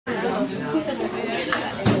I'm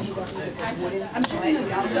trying to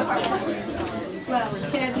get so hard. Well,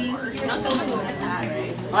 can I be used? You're not so good at that,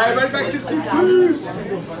 right? Alright, right back to the seat, please.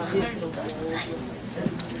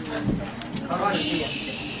 Crush.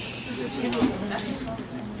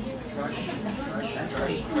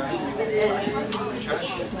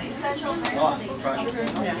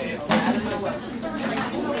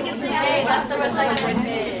 Hey, that's the recycling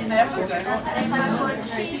bin. That's the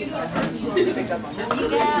recycling sheet.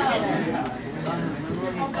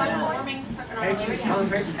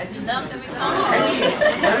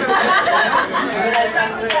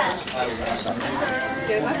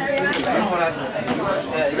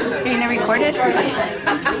 Being recorded?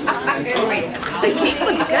 The cake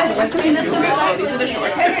was good, wasn't it? These are the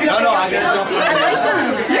shorts. No, I gotta jump in.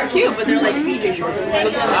 They're cute, but they're like PJ shorts.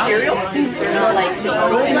 With the material, they're not like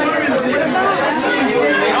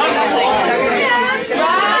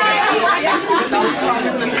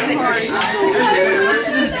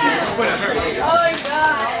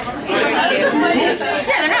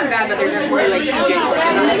yeah, they're not bad, but they're more like PJ shorts.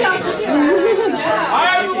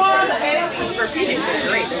 Alright, everyone! For PJ shorts,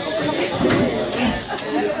 great.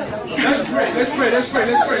 Let's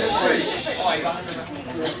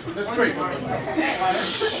pray.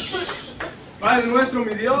 Padre nuestro,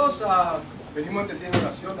 mi Dios, venimos ante ti en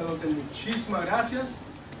oración, dándote muchísimas gracias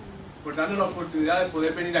por darnos la oportunidad de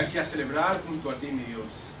poder venir aquí a celebrar junto a ti, mi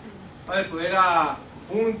Dios. Padre, poder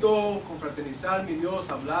junto, confraternizar, mi Dios,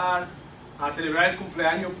 hablar, a celebrar el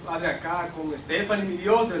cumpleaños, Padre, acá con Stephanie, mi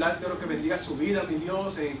Dios. De verdad te oro que bendiga su vida, mi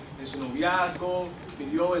Dios, en su noviazgo, mi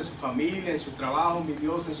Dios, en su familia, en su trabajo, mi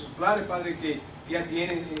Dios, en sus planes, Padre, que ella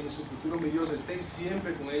tiene en su futuro, mi Dios. Esté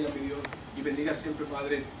siempre con ella, mi Dios, y bendiga siempre,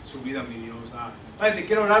 Padre, su vida, mi Dios. Padre, te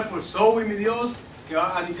quiero orar por Zoe, mi Dios, que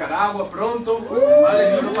va a Nicaragua pronto.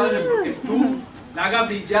 Padre, oro, Padre, porque tú la hagas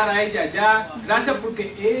brillar a ella allá. Gracias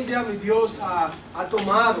porque ella, mi Dios, ha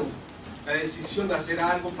tomado la decisión de hacer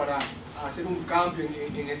algo para hacer un cambio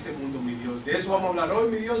en este mundo, mi Dios. De eso vamos a hablar hoy,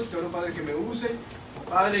 mi Dios. Te oro, Padre, que me use,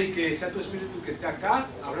 Padre, y que sea tu Espíritu que esté acá.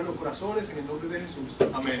 Abra los corazones en el nombre de Jesús.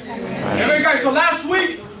 Amén. Amen, guys. So last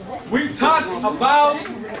week we talked about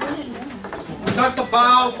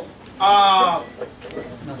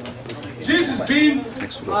Jesus being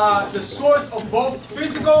the source of both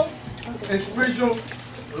physical and spiritual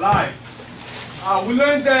life. We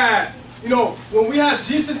learned that, you know, when we have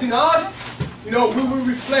Jesus in us, you know, we will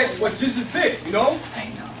reflect what Jesus did, you know?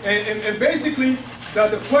 And basically,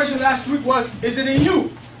 the question last week was, is it in you?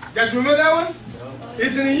 You guys remember that one?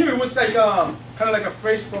 Is it in you? It was like kind of like a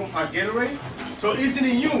phrase from our Gatorade. So is it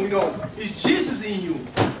in you? You know, is Jesus in you?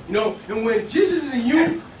 You know, and when Jesus is in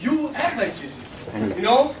you, you will act like Jesus. You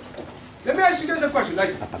know? Let me ask you guys a question.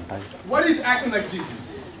 Like, what is acting like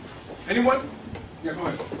Jesus? Anyone? Yeah, go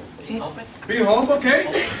ahead. Being open. Being humble, okay.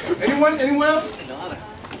 Anyone else?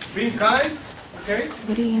 Being kind, okay.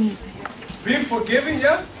 What do you need? Being forgiving,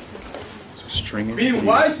 yeah. Being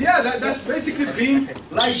wise, yeah, that's basically being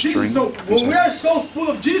like Jesus. So when we are so full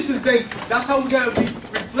of Jesus, then that's how we gotta be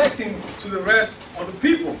reflecting to the rest of the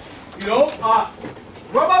people. You know,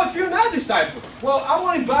 what about if you're not a disciple? Well, I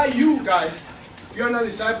want to invite you guys, if you're not a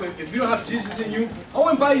disciple, if you don't have Jesus in you, I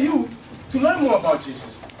want to invite you to learn more about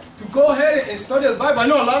Jesus. To go ahead and study the Bible. I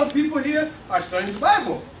know a lot of people here are studying the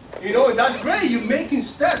Bible. You know, and that's great. You're making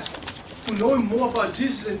steps to knowing more about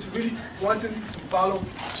Jesus and to really wanting to follow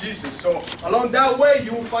Jesus. So along that way,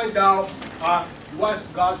 you will find out what's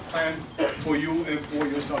God's plan for you and for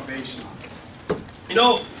your salvation. You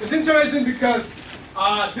know, it's interesting because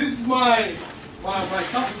this is my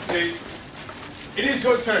topic today. It is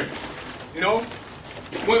your turn. You know,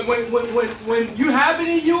 when you have it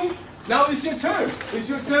in you, now it's your turn. It's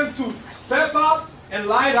your turn to step up and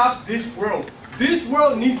light up this world. This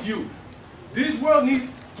world needs you. This world needs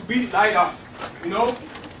to be light up, you know?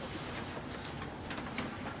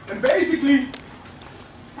 And basically,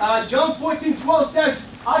 John 14:12 says,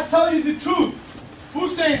 I tell you the truth.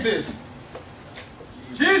 Who's saying this?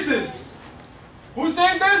 Jesus. Who's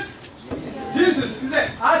saying this? Jesus. He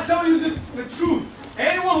said, I tell you the truth.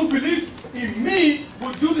 Anyone who believes in me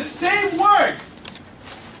will do the same work.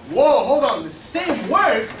 Whoa, hold on. The same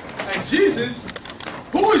work as Jesus.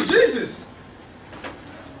 Who is Jesus?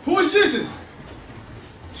 Who is Jesus?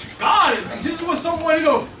 God. Jesus was someone, you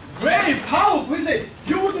know, great, powerful. He said,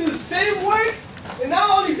 you will do the same work. And not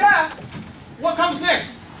only that, what comes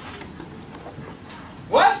next?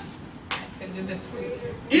 What?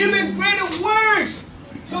 Even greater works.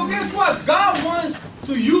 So guess what? God wants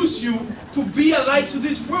to use you to be a light to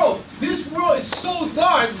this world. This world is so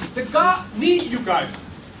dark that God needs you guys.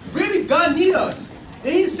 Really, God needs us.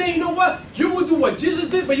 And he's saying, you know what? You will do what Jesus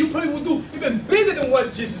did, but you probably will do even bigger than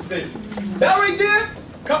what Jesus did. That right there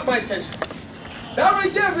caught my attention. That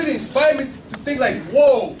right there really inspired me to think like,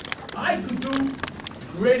 whoa, I could do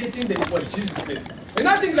greater things than what Jesus did. And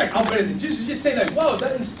not thinking like I'm better than Jesus, just saying like, wow,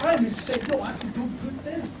 that inspired me to say, no, I can do good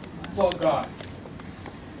things for God.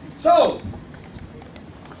 So,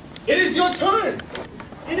 it is your turn.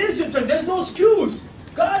 It is your turn. There's no excuse.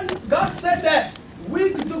 God said that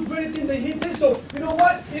we could do greater things than He did. So, you know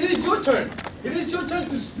what? It is your turn. It is your turn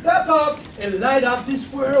to step up and light up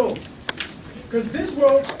this world. Because this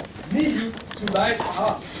world needs you to light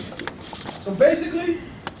up. So basically,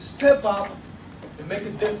 step up and make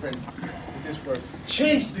a difference in this world.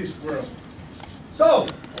 Change this world. So,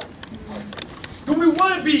 do we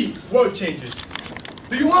want to be world changers?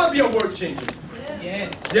 Do you want to be a world changer?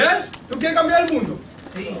 Yes. Yes? ¿Tú quieres cambiar el mundo?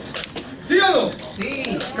 Sí. ¿Sí o no?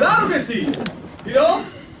 Sí. Claro que sí. You know?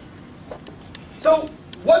 So,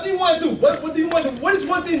 what do you want to do? What do you want to do? What is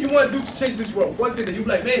one thing you want to do to change this world? One thing that you're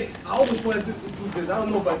like, man, I always want to do this. I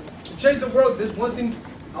don't know, but to change the world, there's one thing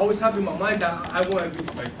I always have in my mind that I want to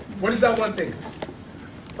do. Like, what is that one thing?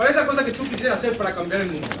 ¿Cuál es esa cosa que tú quisieras hacer para cambiar el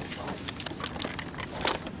mundo?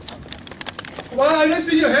 Well, I don't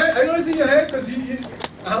see your head. I don't see your head because you.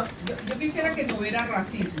 Yo quisiera que no hubiera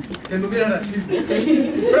racismo. Que no hubiera racismo.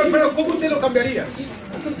 Pero ¿cómo usted lo cambiaría?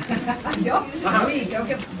 Yo sí, tengo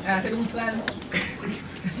que hacer un plan.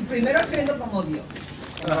 Primero siendo como Dios.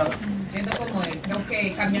 Siendo como Él. Creo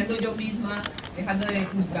que cambiando yo misma, dejando de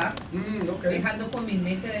juzgar, dejando con mi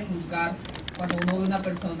mente de juzgar. Cuando uno ve una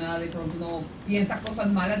persona, de pronto uno piensa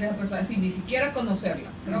cosas malas de esa persona sin ni siquiera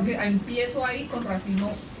conocerla. Creo que empiezo ahí con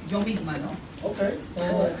racismo yo misma, ¿no? Okay.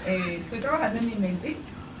 So, estoy trabajando en mi mente.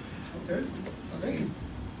 Okay. Okay.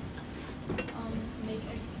 Make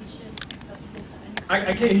education accessible to anyone. I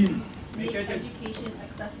can't hear you. Make education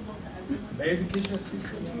accessible to everyone. Make education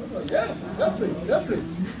accessible. Yeah, definitely.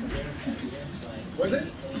 What's it?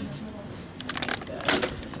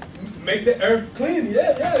 Make the earth clean.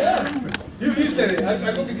 Yeah. You said it.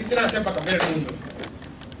 Algo que quisiera hacer para cambiar el mundo.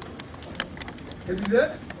 ¿Qué dices?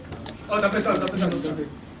 Oh, está pensando. Okay.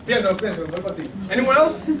 Piénsalo, voy para ti. Anyone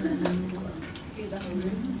else?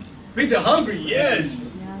 Feed the hungry,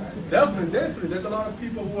 yes. Definitely. There's a lot of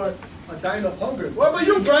people who are dying of hunger. What about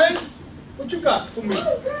you, Brian? What you got for me?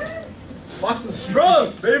 Boston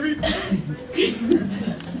strong, baby.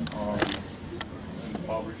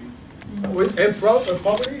 Poverty.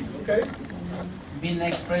 Poverty? Okay. Be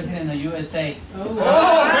next president of USA.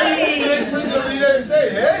 Oh, hey, next president of the United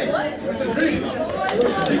States. Hey, that's a dream.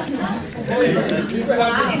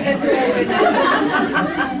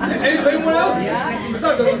 Anyone else? Okay.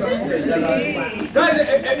 Guys,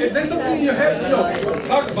 if there's something in your head,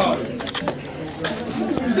 talk about it.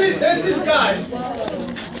 See, there's this guy,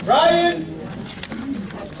 Ryan,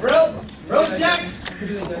 Jack,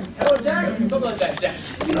 something like that, Jack.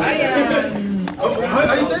 Ryan.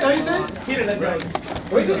 How you say it?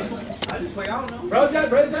 What is it? Bro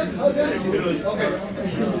Jack? Okay.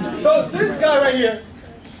 So this guy right here,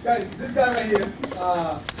 at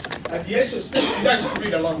the age of 6, you guys should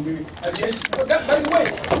read along with me. At the age, by the way,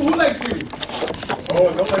 who likes reading?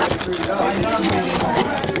 Oh, don't like to read.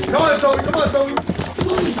 Come on, Zoe.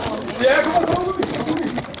 Yeah, come on with me.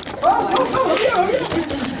 Oh, yeah.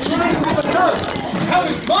 Time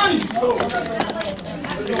is money.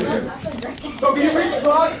 So can you read the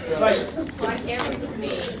class? Like, So I can't read his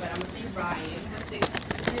name, but I'm going to say Ryan. He was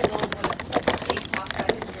 6 years old when they talked about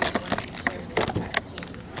his journey when he shared his past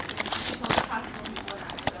changes. He told the hospital people in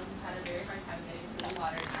Africa who had a very hard time getting clean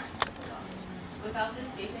water and access to well. Without this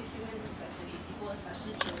basic human necessity, people,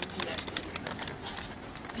 especially children, can get sick and suffer.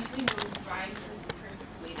 Deeply moved, Ryan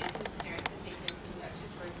persuaded his parents to take him to New extra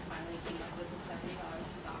chores and finally came up with the $70 he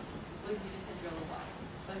thought was needed to drill a well.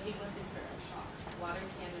 But he was in for a shock. Water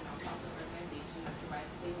Can, a nonprofit organization that provides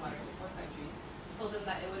clean water to poor countries, told him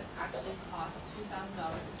that it would actually cost $2,000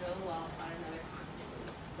 to drill a well on another continent.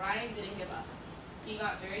 Ryan didn't give up. He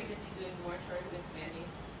got very busy doing more chores and expanding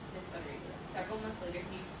his fundraiser. Several months later,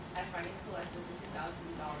 he had finally collected the $2,000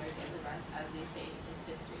 and the rest, as they say, is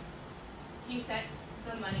history. He sent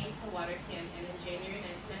the money to Water Can, and in January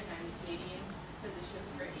 1999, Canadian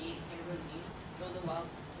Physicians for Aid and Relief drilled a well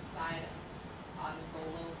beside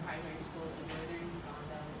Angolo Primary School in northern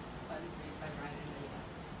Uganda, funds raised by Ryan and many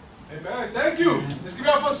others. Amen. Thank you. Let's give it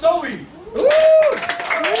up for Zoe.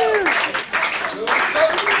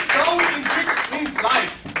 Zoe means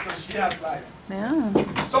life. So she has life. Yeah.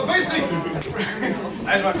 So basically, I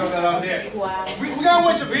just want to throw that out there. Wow. We're gonna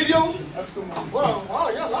watch a video. Wow,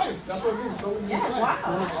 yeah, live. That's what it means. So it means live.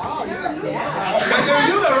 Wow, yeah. You guys ever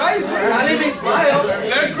do that, right? Smiling big smile.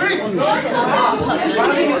 Let it green.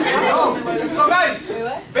 So guys,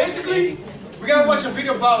 basically, we're gonna watch a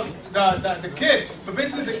video about the kid. But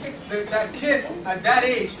basically, that kid at that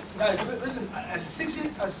age, guys, listen, at 6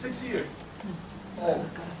 years old,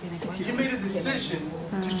 he made a decision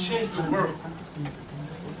to change the world.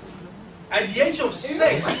 At the age of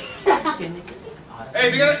 6. Hey,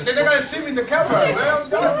 they're not gonna see me in the camera, man. I'm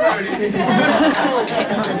done already.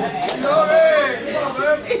 No,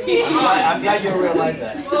 hey, come on, man. I'm glad you realize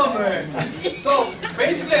that. Oh, man. So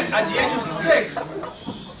basically, at the age of 6,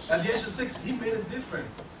 he made it different.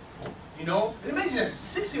 You know, imagine that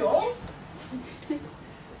 6-year-old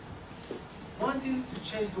wanting to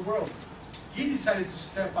change the world. He decided to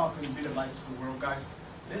step up and be the light to the world, guys.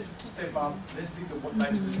 Let's step up. Let's be the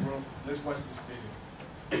light to this world. Let's watch this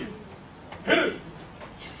video.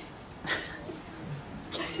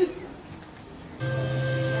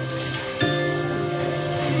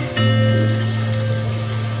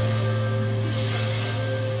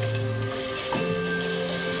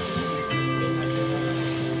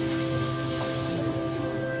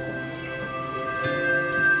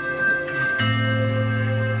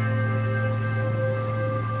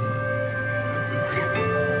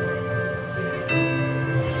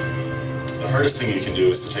 The hardest thing you can do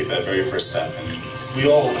is to take that very first step. And we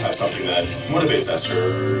all have something that motivates us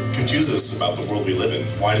or confuses us about the world we live in.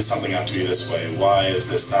 Why does something have to be this way? Why is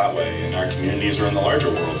this that way in our communities or in the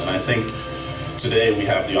larger world? And I think today we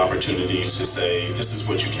have the opportunity to say, this is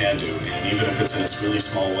what you can do. And even if it's in a really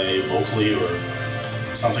small way, locally or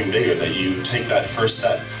something bigger, that you take that first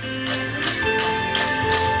step.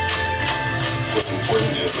 What's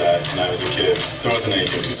important is that when I was a kid, there wasn't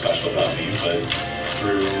anything too special about me, but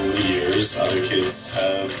through the years, other kids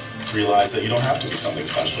have realized that you don't have to be something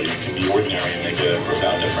special. You can be ordinary and make a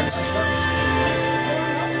profound difference.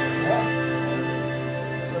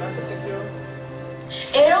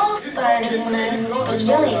 It all started when I was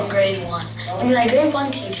really in grade 1. And my grade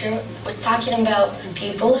 1 teacher was talking about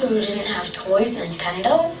people who didn't have toys,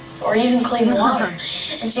 Nintendo, or even clean water.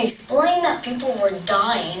 And she explained that people were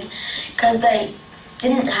dying because they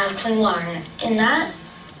didn't have clean water. And that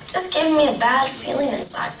just gave me a bad feeling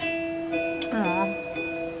inside.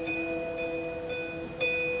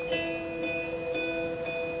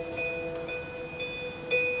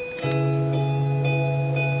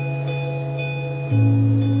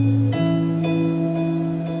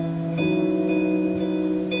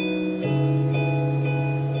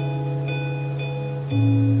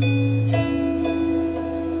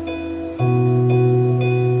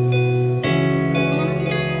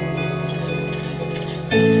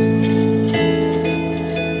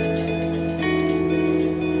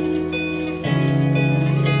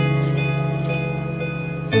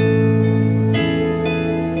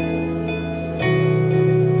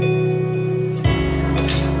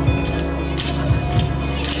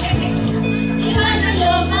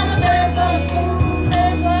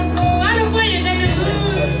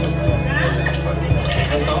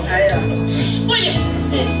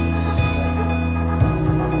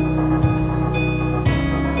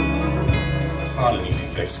 It's not an easy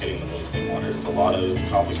fix getting the world clean water. It's a lot of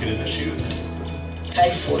complicated issues.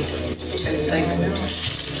 Typhoid, especially typhoid and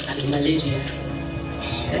malaria.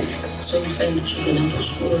 So you find children out of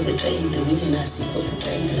school all the time, the women are sick all the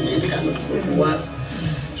time, and men cannot go to work.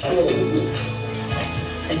 So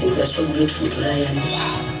I think we're so grateful to Ryan.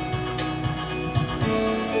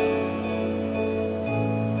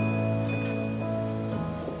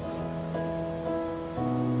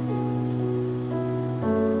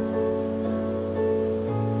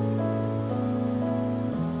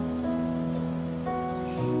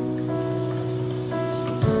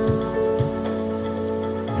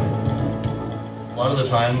 A lot of the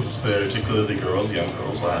times, particularly girls, young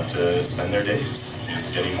girls, will have to spend their days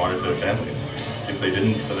just getting water for their families. If they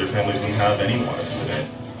didn't, their families wouldn't have any water for the day.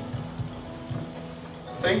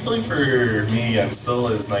 Thankfully for me, I'm still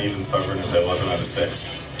as naive and stubborn as I was when I was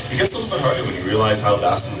 6. It gets a little bit harder when you realize how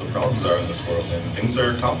vast some of the problems are in this world, and things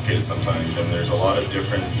are complicated sometimes, and there's a lot of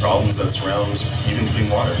different problems that surround even clean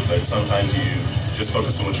water, but sometimes you just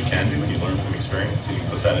focus on what you can do and you learn from experience and you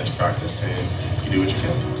put that into practice and you do what you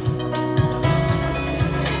can.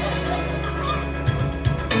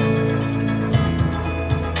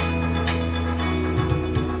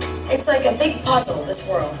 It's like a big puzzle, this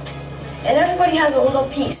world. And everybody has a little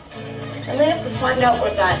piece. And they have to find out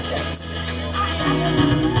where that fits.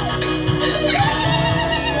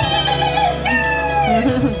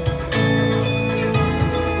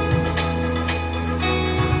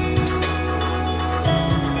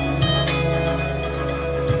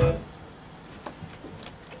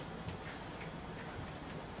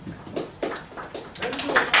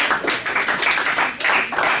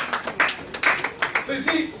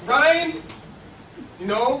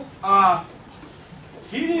 know,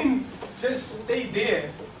 he didn't just stay there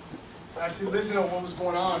as he listened to what was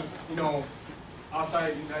going on, you know,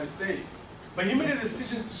 outside the United States. But he made a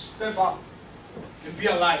decision to step up and be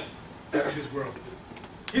a light to this world.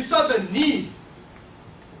 He saw the need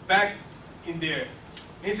back in there.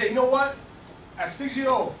 And he said, you know what? At 6 years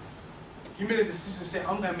old, he made a decision to say,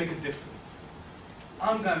 I'm going to make a difference.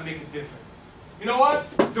 I'm going to make a difference. You know what?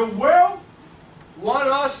 The world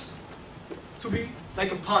wants us to be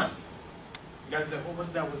like a pond. You guys are like, oh, what's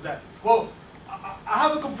that? What's that? Well, I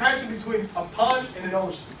have a comparison between a pond and an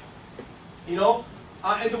ocean. You know?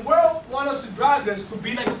 And the world wants us to drag us to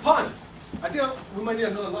be like a pond. I think we might need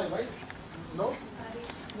another line, right? No?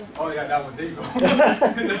 Oh, yeah, that one. There you go.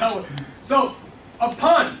 That one. So, a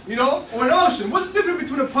pond, you know, or an ocean. What's the difference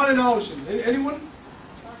between a pond and an ocean? Anyone?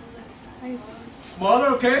 Smaller,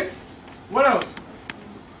 okay. What else?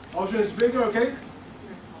 Ocean is bigger, okay.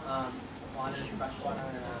 Pond is freshwater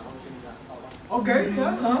and ocean is saltwater. Okay,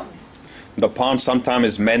 yeah, The pond sometimes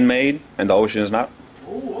is man-made and the ocean is not.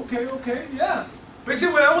 Oh, okay, yeah. But see,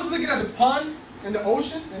 when I was looking at the pond and the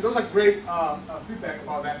ocean, and those are great feedback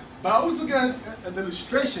about that, but I was looking at the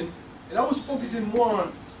illustration, and I was focusing more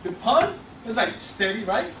on the pond. It's like steady,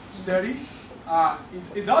 right? Steady.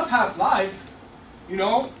 It does have life, you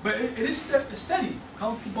know, but it is steady,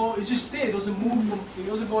 comfortable. It just stays. It doesn't move. It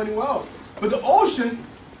doesn't go anywhere else. But the ocean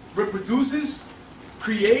reproduces,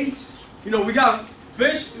 creates. You know, we got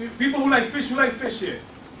fish. People who like fish here.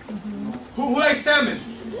 Who like salmon?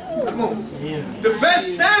 Come on. The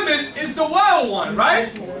best salmon is the wild one, right?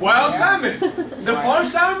 Wild salmon. The farm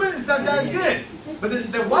salmon is not that good. But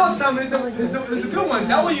the wild salmon is the good one.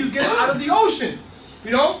 That one you get out of the ocean.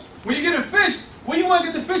 You know? When you get a fish, where you want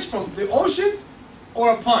to get the fish from? The ocean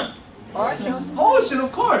or a pond? Ocean. Ocean,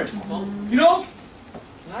 of course. You know?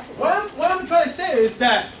 What I'm trying to say is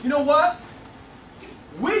that, you know what?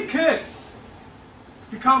 We could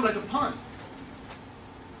become like a pond.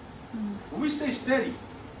 We stay steady,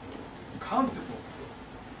 comfortable.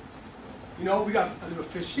 You know, we got a little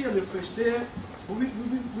fish here, a little fish there, but we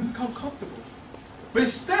become comfortable. But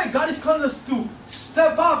instead, God is calling us to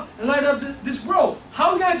step up and light up this world.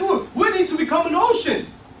 How are we going to do it? We need to become an ocean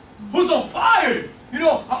who's on fire. You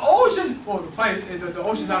know, an ocean, well, the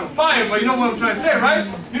ocean's not on fire, but you know what I'm trying to say, right?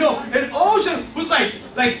 You know, an ocean who's like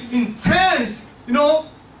intense, you know.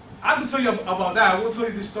 I can tell you about that. I won't tell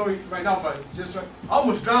you this story right now, but just I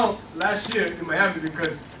almost drowned last year in Miami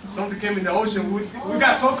because something came in the ocean. We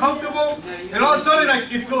got so comfortable, and all of a sudden,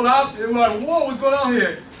 like, it filled up, and we're like, whoa, what's going on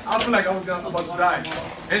here? I feel like I was about to die.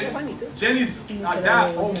 And Jenny's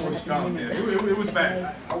dad almost drowned there. It was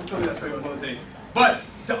bad. I will tell you that story another day. But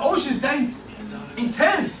the ocean is that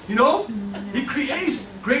intense, you know? It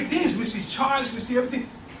creates great things. We see sharks, we see everything.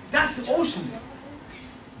 That's the ocean.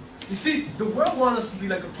 You see, the world wants us to be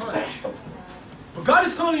like a pond. But God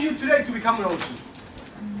is calling you today to become an ocean.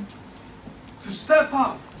 To step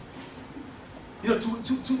up. You know,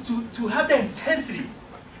 to have that intensity.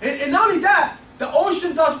 And not only that, the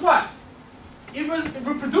ocean does what? It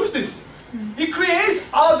reproduces. It creates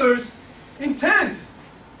others intense.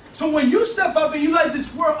 So when you step up and you light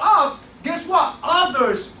this world up, guess what?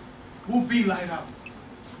 Others will be light up.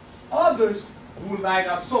 Others will light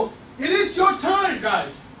up. So it is your turn,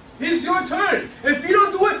 guys. It's your turn. If you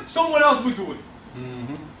don't do it, someone else will do it.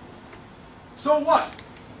 So what?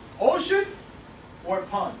 Ocean or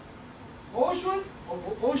pond? Ocean or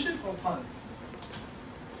pond?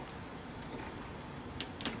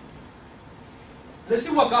 Let's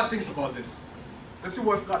see what God thinks about this. Let's see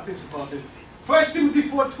what God thinks about this. 1 Timothy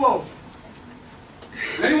 4:12.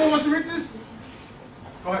 Anyone wants to read this?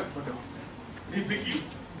 Go ahead. Need big you.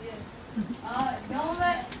 Don't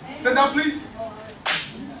let Stand down, please.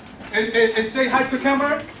 And say hi to the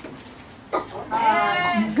camera.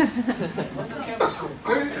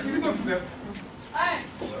 Alright,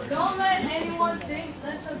 don't let anyone think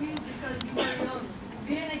less of you because you are young.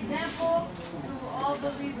 Be an example to all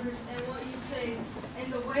believers in what you say,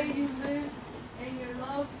 in the way you live, in your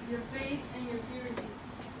love, your faith, and your purity.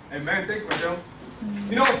 Amen. Thank you, Michelle.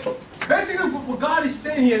 You know, basically what God is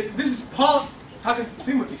saying here, this is Paul talking to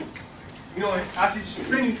Timothy. You know, as he's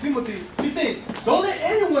training Timothy, he's saying, don't let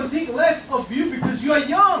anyone think less of you because you are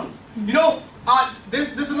young. You know,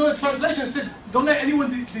 there's another translation that said, don't let anyone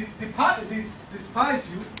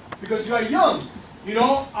despise you because you are young. You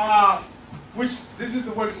know, which this is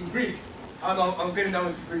the word in Greek. I'm getting down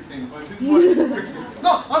into Greek thing, but this is what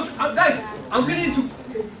no, guys, I'm getting into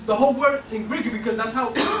the whole word in Greek because that's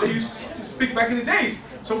how they used to speak back in the days.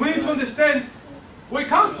 So we need to understand where it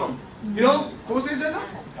comes from. You know, ¿cómo se dice eso?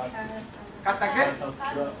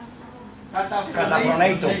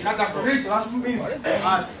 Cataphonato. Cataphonato. That's what it means.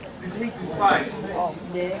 Despise. Oh,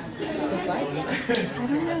 yeah. Despise? I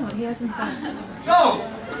don't know. He hasn't said. So,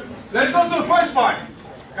 let's go to the first part.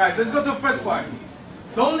 Guys, let's go to the first part.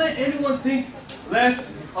 Don't let anyone think less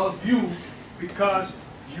of you because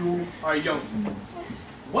you are young.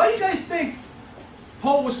 What do you guys think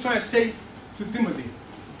Paul was trying to say to Timothy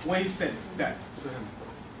when he said that to him?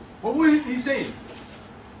 What was he saying?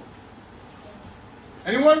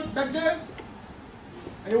 Anyone back there?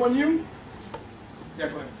 Anyone new? Yeah,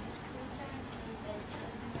 go ahead.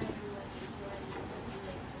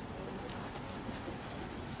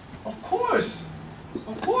 Of course.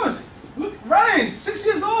 Of course. Look, Ryan, 6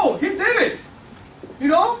 years old. He did it. You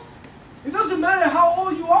know? It doesn't matter how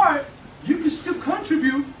old you are, you can still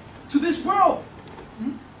contribute to this world.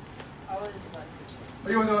 Hmm? Oh,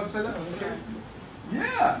 you want to say that? Okay.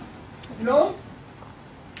 Yeah. You know?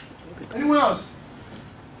 Anyone else?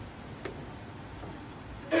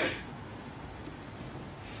 You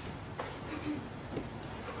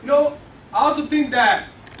know, I also think that,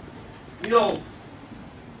 you know,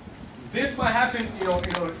 this might happen, you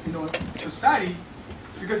know, society,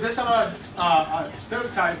 because there's a lot of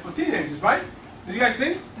stereotype for teenagers, right? Did you guys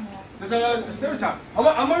think? There's a lot of stereotype. I'm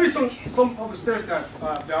gonna read some of the stereotypes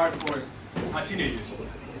that are for teenagers.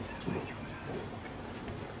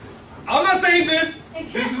 I'm not saying this.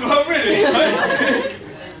 This is what I'm reading. Right?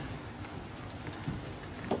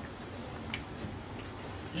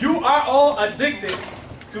 You are all addicted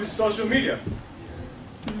to social media.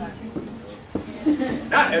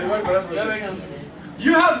 Not everyone, but that's what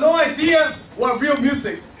you have no idea what real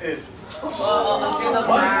music is.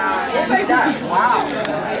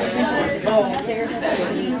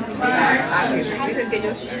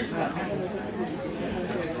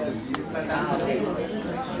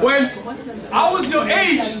 When I was your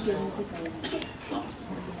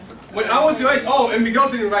age, oh, and Miguel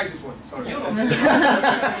didn't write this one, sorry.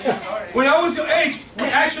 When I was your age, we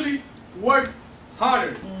actually worked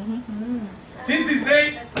harder. These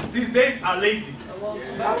days are lazy.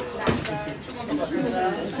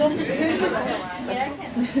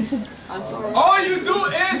 All you do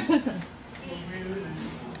is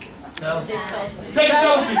take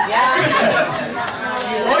selfies.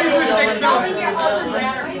 All you do is take selfies.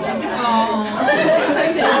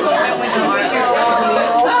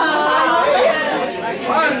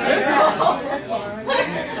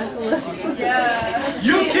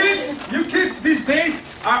 You kids these days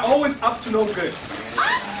are always up to no good.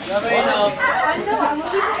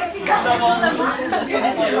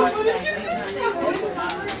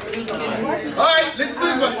 Alright, let's do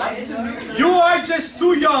this one. You are just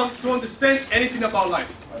too young to understand anything about life.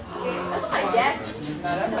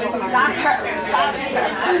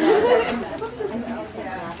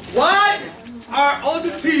 Why are all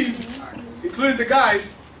the teens, including the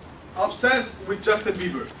guys, obsessed with Justin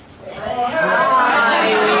Bieber?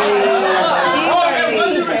 Oh,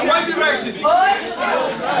 and one direction.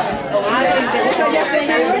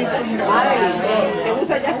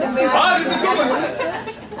 Oh, this is a good one.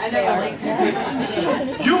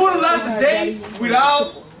 You wouldn't last a day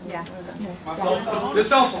without the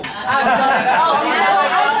cell phone.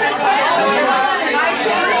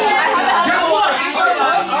 Guess what?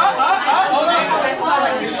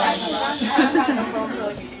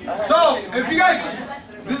 So, if you guys,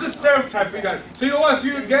 this is a stereotype for you guys. So you know what? If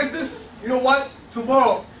you're against this, you know what?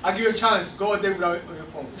 Tomorrow, I'll give you a challenge. Go a day without your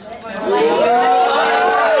phone.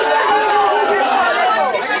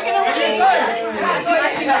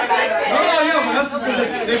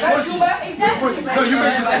 They force you. No, you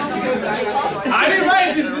make this. I didn't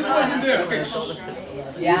write this. This wasn't there. Okay.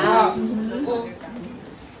 Yeah.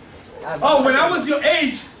 Oh, when I was your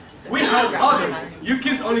age, we helped others. You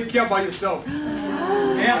kids only care about yourself.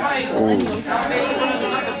 Damn right.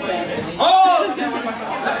 Oh, look at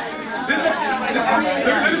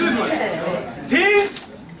this one.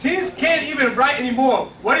 Teens can't even write anymore.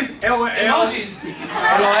 What is LOL? Emojis.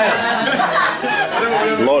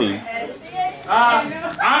 LOL.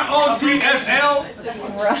 ROTFL.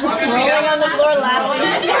 Rolling on the floor laughing.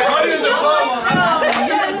 Rolling on the floor.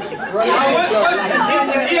 What's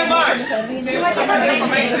TMI?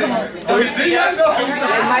 Do you see that?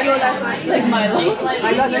 Milo last night. Like Milo.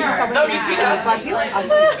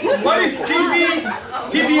 What is TBA?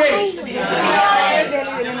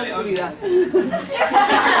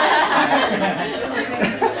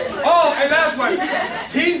 Oh, and last one.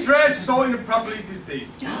 Teen dress so inappropriately these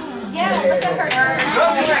days. Yeah, look at her.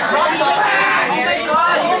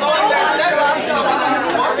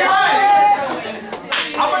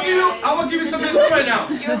 I'm gonna give you something right now.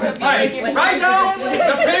 Alright, write down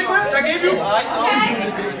the paper I gave you.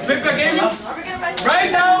 The paper I gave you.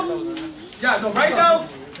 Yeah, no, write down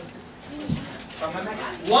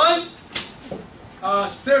one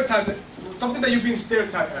stereotype, something that you've been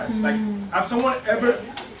stereotyped as. Like, have someone ever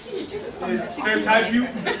stereotyped you?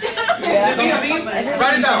 Write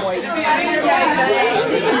it down. Anything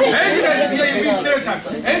that you've been stereotyped.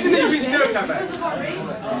 Anything that you've been stereotyped as.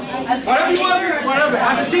 Whatever you want, whatever.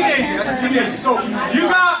 As a teenager. So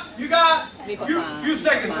you got few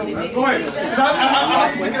seconds. So go ahead. I'll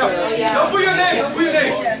have to pick it up. Don't put your name. Don't put your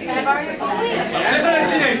name.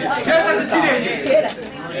 Just as a teenager.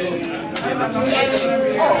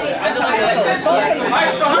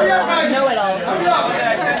 Alright, so hurry up, guys. Know it all. Hurry up.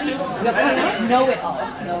 Know it all.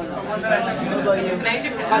 Guys,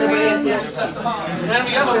 hurry up.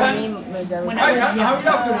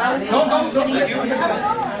 Don't.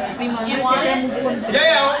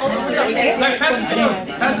 Yeah. Like, pass it to him.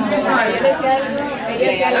 Pass it to his side.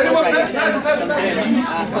 Everyone, pass it.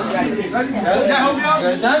 Ready? Can I help you out?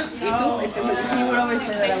 Done? He would always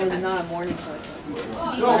say that I was not a morning person. No,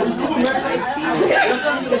 we do, man.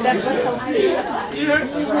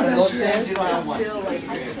 Those things you don't have one.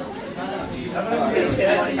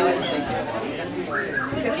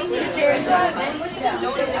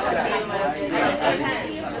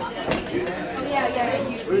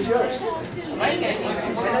 Where's yours?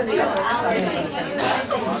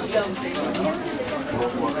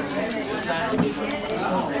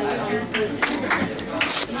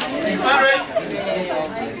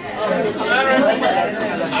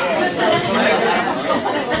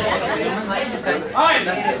 Alright,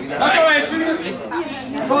 that's alright.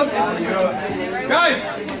 Guys,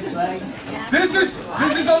 this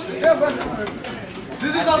is all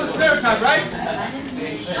the stereotype, right?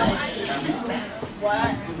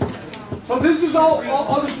 So this is all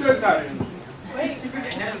the stereotypes.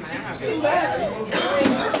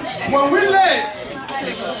 When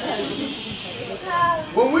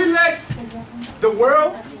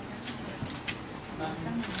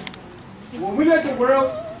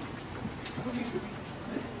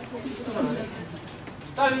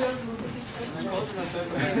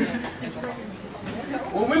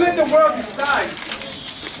we let the world decide,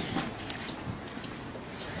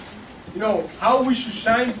 how we should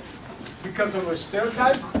shine because of a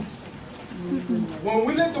stereotype, when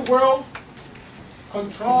we let the world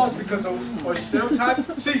control us because of a stereotype,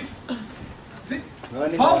 see,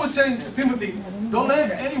 Paul was saying to Timothy, don't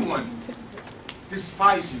let anyone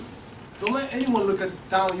despise you. Don't let anyone look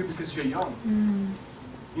down on you because you're young.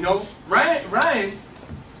 Ryan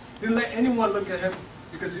didn't let anyone look at him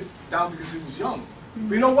down because he was young.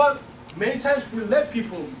 But you know what? Many times we let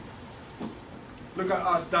people look at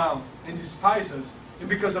us down and despise us. And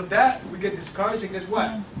because of that, we get discouraged, and guess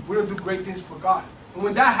what? We don't do great things for God. And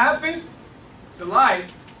when that happens, the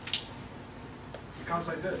light becomes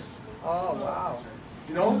like this. Oh, wow.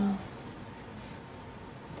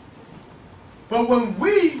 But when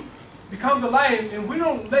we become the light and we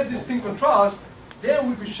don't let this thing control us, then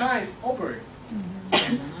we could shine over it.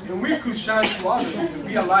 And we could shine to others and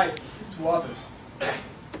be a light to others.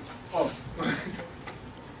 Oh.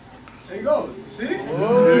 There you go. See?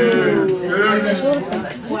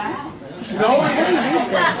 Wow.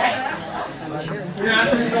 Yeah, I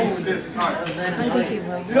think someone with this is hard.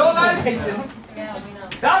 Guys?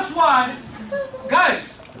 That's why, guys,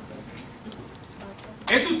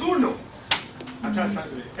 es tu turno.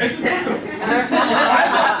 Es tu turno.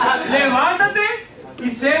 Levántate y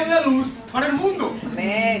sé una luz para el mundo.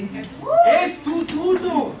 Es tu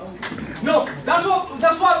turno. No, that's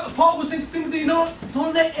what Paul was saying to Timothy,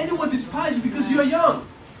 don't let anyone despise you because you're young.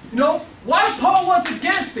 Why Paul was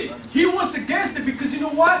against it? He was against it because you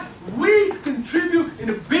know what? We contribute in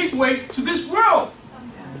a big way to this world.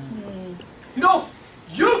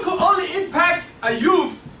 You could only impact a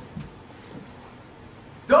youth.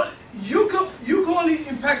 You could only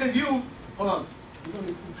impact a youth. Hold on. You don't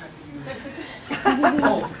need to impact a youth.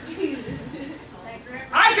 Oh.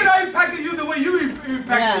 I cannot impact you the way you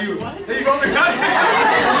impact you. There you go.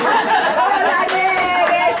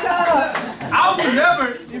 I will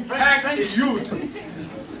never impact a youth.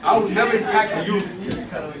 I will never impact a youth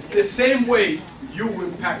the same way you will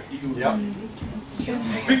impact a youth. Yep.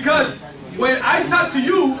 Because when I talk to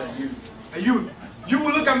you, a youth, you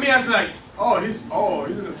will look at me as like, he's an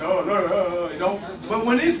adult, But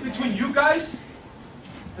when it's between you guys,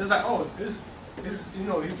 it's like, he's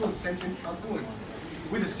doing the same thing I'm doing.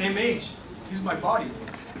 We're the same age. He's my body.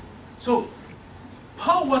 So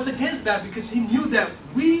Paul was against that because he knew that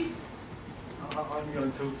we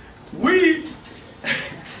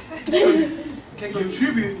can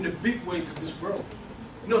contribute in a big way to this world.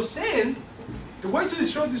 Sin, the way to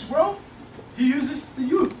destroy this world, he uses the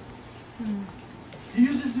youth. He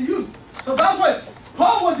uses the youth. So that's why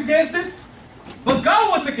Paul was against it, but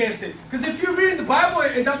God was against it. Because if you read the Bible,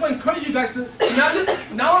 and that's why I encourage you guys to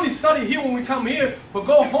not only study here when we come here, but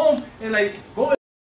go home and like go